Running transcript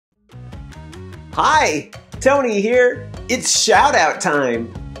Hi, Tony here. It's shout out time.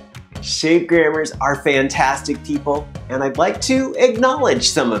 Shapegrammers are fantastic people, and I'd like to acknowledge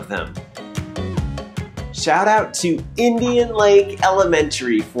some of them. Shout out to Indian Lake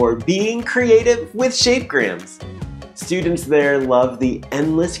Elementary for being creative with Shapegrams. Students there love the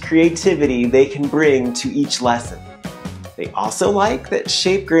endless creativity they can bring to each lesson. They also like that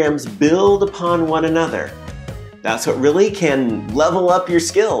Shapegrams build upon one another. That's what really can level up your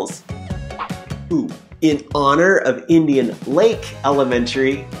skills. Ooh, in honor of Indian Lake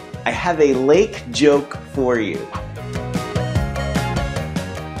Elementary, I have a lake joke for you.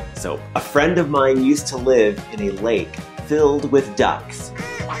 So, a friend of mine used to live in a lake filled with ducks.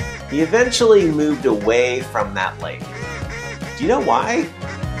 He eventually moved away from that lake. Do you know why?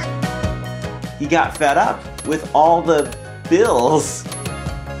 He got fed up with all the bills.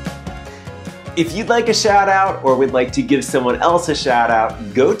 If you'd like a shout out or would like to give someone else a shout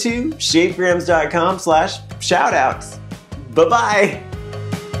out, go to shapegrams.com/shoutouts. Bye-bye.